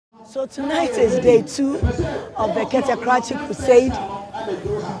So tonight is day 2 of the Kete Krachi Crusade.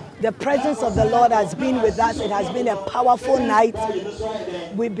 The presence of the Lord has been with us. It has been a powerful night.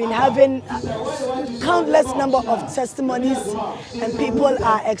 We've been having countless number of testimonies, and people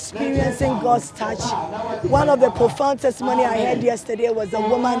are experiencing God's touch. One of the profound testimony I heard yesterday was a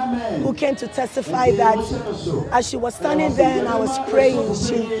woman who came to testify that as she was standing there and I was praying,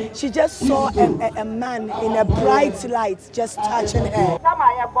 she just saw a man in a bright light just touching her.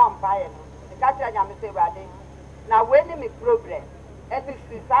 Now when me problem, and this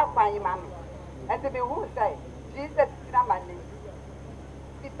is our fine mammy, and to be who say, Jesus is not my name.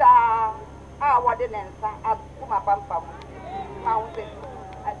 It's our ordinance, I put my bumper, mountain.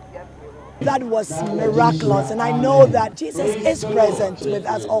 That was miraculous, and I know that Jesus is present with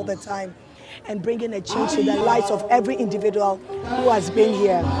us all the time and bringing a change to the lives of every individual who has been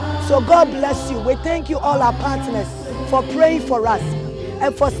here. So God bless you. We thank you, all our partners, for praying for us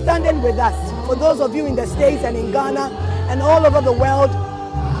and for standing with us. For those of you in the States and in Ghana and all over the world,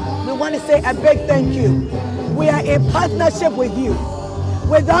 we want to say a big thank you. We are in partnership with you.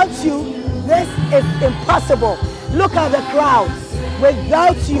 Without you, this is impossible. Look at the crowd.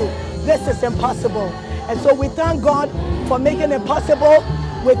 Without you, this is impossible. And so we thank God for making it possible.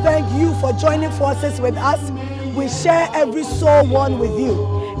 We thank you for joining forces with us. We share every soul one with you.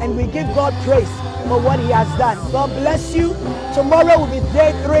 And we give God praise for what he has done. God bless you. Tomorrow will be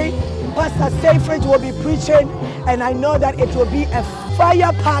day 3. Pastor Seyfried will be preaching. And I know that it will be a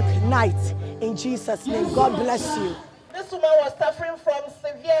fire-packed night. In Jesus' name, God bless you. This woman was suffering from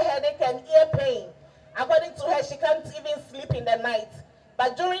severe headache and ear pain. According to her, she can't even sleep in the night.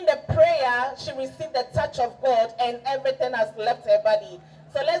 But during the prayer, she received the touch of God and everything has left her body.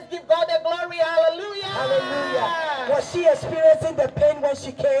 So let's give God the glory. Hallelujah. Hallelujah. Was she experiencing the pain when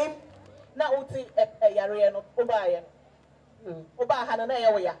she came?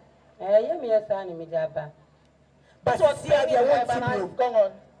 But was gone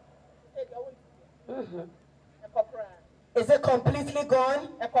on. Is it completely gone?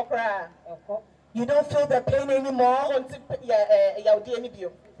 You don't feel the pain anymore?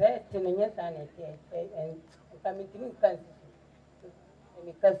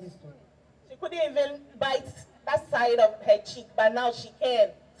 She couldn't even bite that side of her cheek, but now she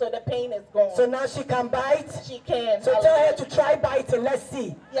can. So the pain is gone. So now she can bite? She can. So tell her to try biting. Let's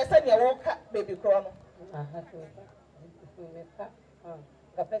see. Yes, and you won't cut baby chrono.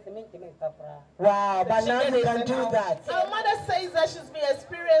 Wow, but now you can do that. Our mother says that she's been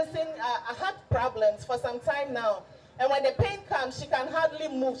experiencing heart problems for some time now. And when the pain comes, she can hardly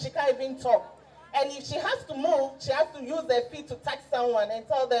move. She can't even talk. And if she has to move, she has to use her feet to touch someone and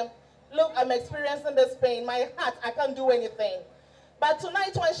tell them, look, I'm experiencing this pain. My heart, I can't do anything. But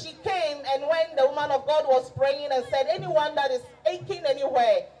tonight when she came and when the woman of God was praying and said, anyone that is aching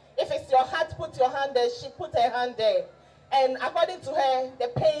anywhere, if it's your heart, put your hand there. She put her hand there. And according to her, the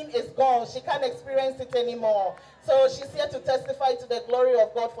pain is gone. She can't experience it anymore. So she's here to testify to the glory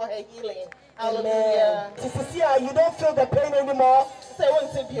of God for her healing. Hallelujah. Sister, you don't feel the pain anymore? Say one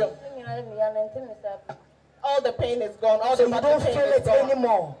tip you. All the pain is gone. All so the you don't feel it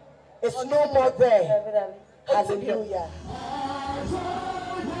anymore? It's no more there. Hallelujah.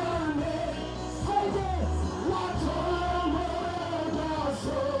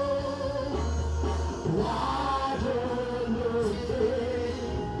 Wow.